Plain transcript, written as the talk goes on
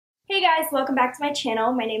Hey guys, welcome back to my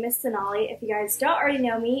channel. My name is Sonali, if you guys don't already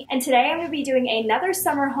know me. And today I'm going to be doing another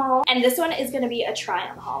summer haul, and this one is going to be a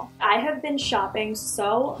try-on haul. I have been shopping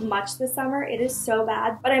so much this summer, it is so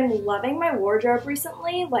bad, but I'm loving my wardrobe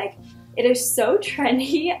recently. Like, it is so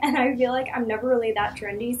trendy, and I feel like I'm never really that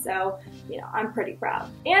trendy, so, you know, I'm pretty proud.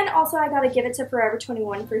 And also, I gotta give it to Forever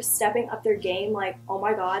 21 for stepping up their game. Like, oh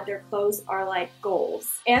my god, their clothes are like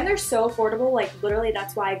goals. And they're so affordable, like, literally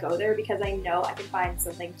that's why I go there, because I know I can find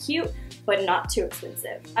something cute, but not too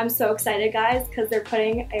expensive. I'm so excited, guys, because they're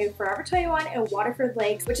putting a Forever 21 in Waterford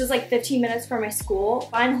Lakes, which is like 15 minutes from my school.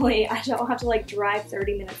 Finally, I don't have to like drive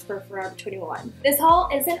 30 minutes for Forever 21. This haul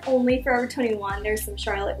isn't only Forever 21, there's some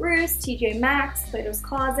Charlotte Russe, TJ Maxx, Plato's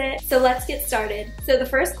Closet. So let's get started. So the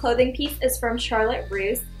first clothing piece is from Charlotte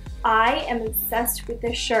Russe. I am obsessed with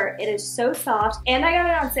this shirt. It is so soft, and I got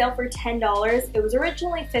it on sale for $10. It was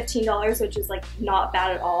originally $15, which is like not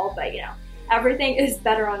bad at all, but you know, everything is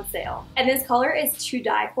better on sale. And this color is to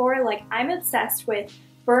die for. Like, I'm obsessed with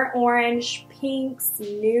burnt orange, pinks,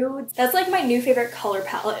 nudes. That's like my new favorite color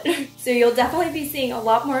palette. So you'll definitely be seeing a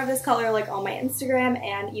lot more of this color like on my Instagram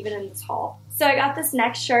and even in this haul. So I got this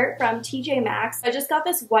next shirt from TJ Maxx. I just got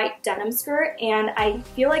this white denim skirt, and I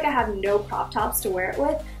feel like I have no crop tops to wear it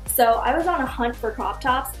with. So I was on a hunt for crop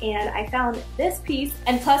tops, and I found this piece,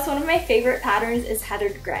 and plus one of my favorite patterns is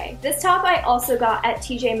heathered gray. This top I also got at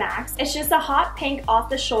TJ Maxx. It's just a hot pink off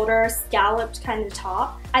the shoulder scalloped kind of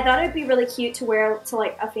top. I thought it'd be really cute to wear to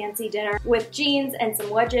like a fancy dinner with jeans and some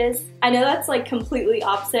wedges. I know that's like completely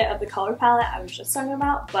opposite of the color palette I was just talking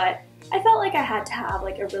about, but I felt like I had to have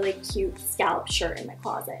like a really cute scalloped shirt in my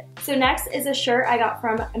closet. So next is a shirt I got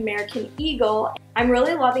from American Eagle. I'm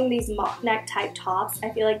really loving these mock neck type tops. I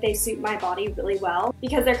feel like they suit my body really well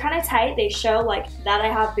because they're kind of tight. They show like that I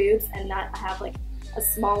have boobs and that I have like a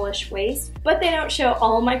smallish waist, but they don't show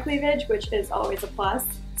all my cleavage, which is always a plus.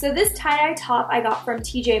 So this tie-dye top I got from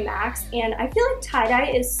TJ Maxx, and I feel like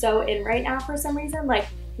tie-dye is so in right now for some reason. Like,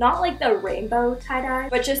 not like the rainbow tie-dye,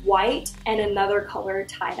 but just white and another color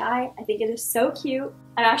tie-dye. I think it is so cute.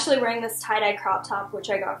 I'm actually wearing this tie-dye crop top, which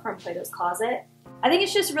I got from Plato's Closet. I think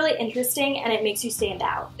it's just really interesting, and it makes you stand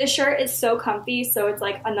out. This shirt is so comfy, so it's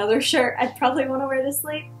like another shirt I'd probably want to wear this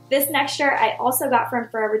sleep. This next shirt I also got from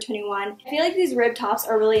Forever 21. I feel like these rib tops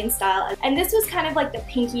are really in style, and this was kind of like the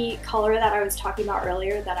pinky color that I was talking about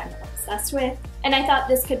earlier that I'm obsessed with, and I thought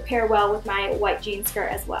this could pair well with my white jean skirt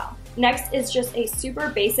as well. Next is just a super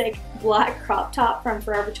basic black crop top from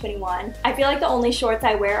Forever 21. I feel like the only shorts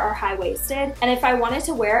I wear are high-waisted, and if I wanted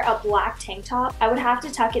to wear a black tank top, I would have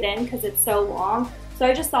to tuck it in because it's so long, so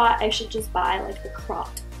I just thought I should just buy like a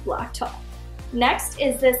cropped black top. Next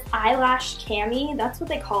is this eyelash cami. That's what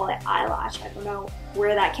they call it, eyelash. I don't know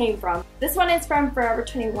where that came from. This one is from Forever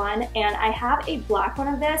 21, and I have a black one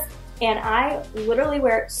of this, and I literally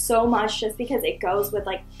wear it so much just because it goes with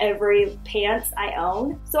like every pants I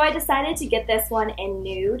own. So I decided to get this one in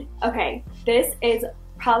nude. Okay, this is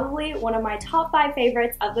probably one of my top 5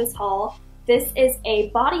 favorites of this haul. This is a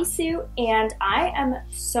bodysuit, and I am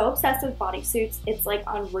so obsessed with bodysuits. It's like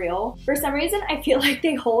unreal. For some reason, I feel like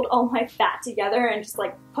they hold all my fat together and just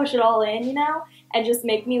like push it all in, you know, and just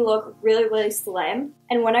make me look really, really slim.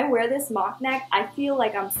 And when I wear this mock neck, I feel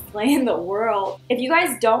like I'm slaying the world. If you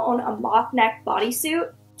guys don't own a mock neck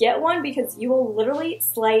bodysuit, get one because you will literally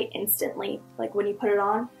slay instantly. Like when you put it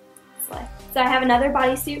on, slay. So I have another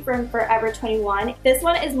bodysuit from Forever 21. This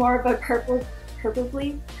one is more of a purple.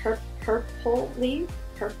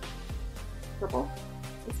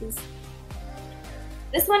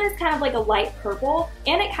 This one is kind of like a light purple,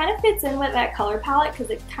 and it kind of fits in with that color palette because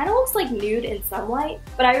it kind of looks like nude in some light,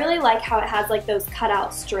 but I really like how it has like those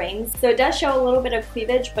cutout strings. So it does show a little bit of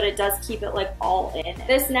cleavage, but it does keep it like all in.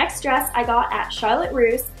 This next dress I got at Charlotte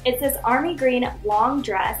Russe. It's this army green long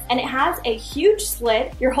dress, and it has a huge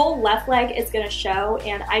slit. Your whole left leg is gonna show,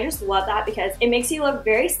 and I just love that because it makes you look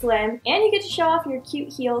very slim, and you get to show off your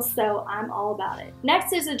cute heels, so I'm all about it.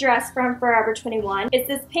 Next is a dress from Forever 21. It's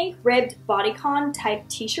this pink ribbed bodycon type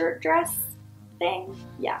t-shirt dress thing.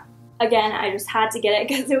 Yeah. Again, I just had to get it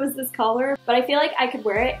because it was this color, but I feel like I could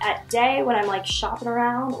wear it at day when I'm like shopping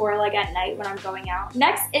around or like at night when I'm going out.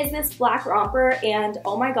 Next is this black romper, and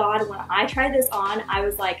oh my god, when I tried this on, I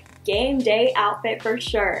was like, game day outfit for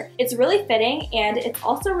sure. It's really fitting, and it's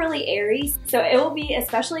also really airy, so it will be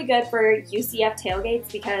especially good for UCF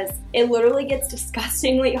tailgates because it literally gets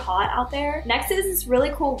disgustingly hot out there. Next is this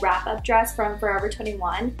really cool wrap-up dress from Forever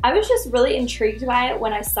 21. I was just really intrigued by it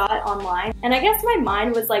when I saw it online, and I guess my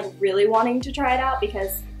mind was like really wanting to try it out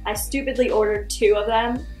because I stupidly ordered 2 of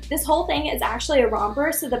them. This whole thing is actually a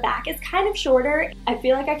romper, so the back is kind of shorter. I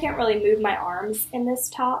feel like I can't really move my arms in this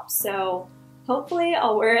top, so Hopefully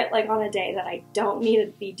I'll wear it like on a day that I don't need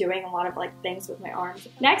to be doing a lot of like things with my arms.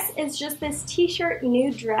 Next is just this t-shirt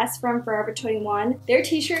nude dress from Forever 21. Their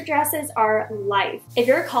t-shirt dresses are life. If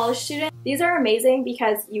you're a college student, these are amazing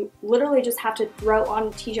because you literally just have to throw on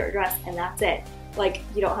a t-shirt dress and that's it. Like,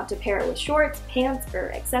 you don't have to pair it with shorts, pants,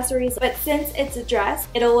 or accessories, but since it's a dress,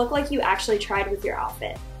 it'll look like you actually tried with your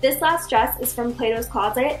outfit. This last dress is from Plato's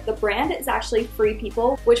Closet. The brand is actually Free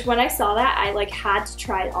People, which when I saw that, I like had to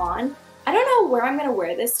try it on. I don't know where I'm gonna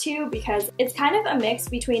wear this to because it's kind of a mix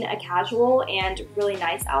between a casual and really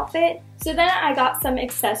nice outfit. So then I got some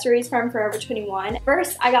accessories from Forever 21.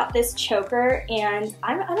 First, I got this choker, and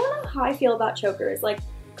I don't know how I feel about chokers. Like,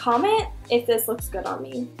 comment if this looks good on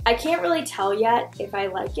me. I can't really tell yet if I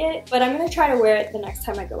like it, but I'm gonna try to wear it the next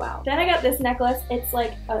time I go out. Then I got this necklace. It's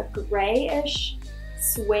like a grayish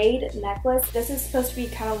suede necklace. This is supposed to be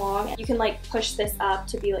kind of long. You can like push this up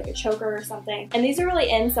to be like a choker or something. And these are really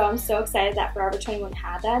in, so I'm so excited that Forever 21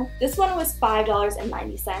 had them. This one was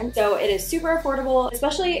 $5.90, so it is super affordable,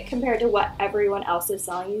 especially compared to what everyone else is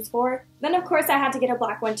selling these for. Then of course I had to get a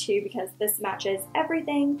black one too because this matches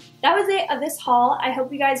everything. That was it of this haul. I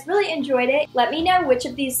hope you guys really enjoyed it. Let me know which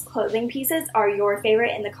of these clothing pieces are your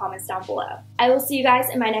favorite in the comments down below. I will see you guys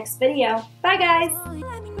in my next video. Bye guys!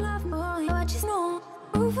 Let me love more, I just know.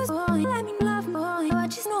 Let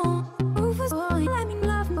me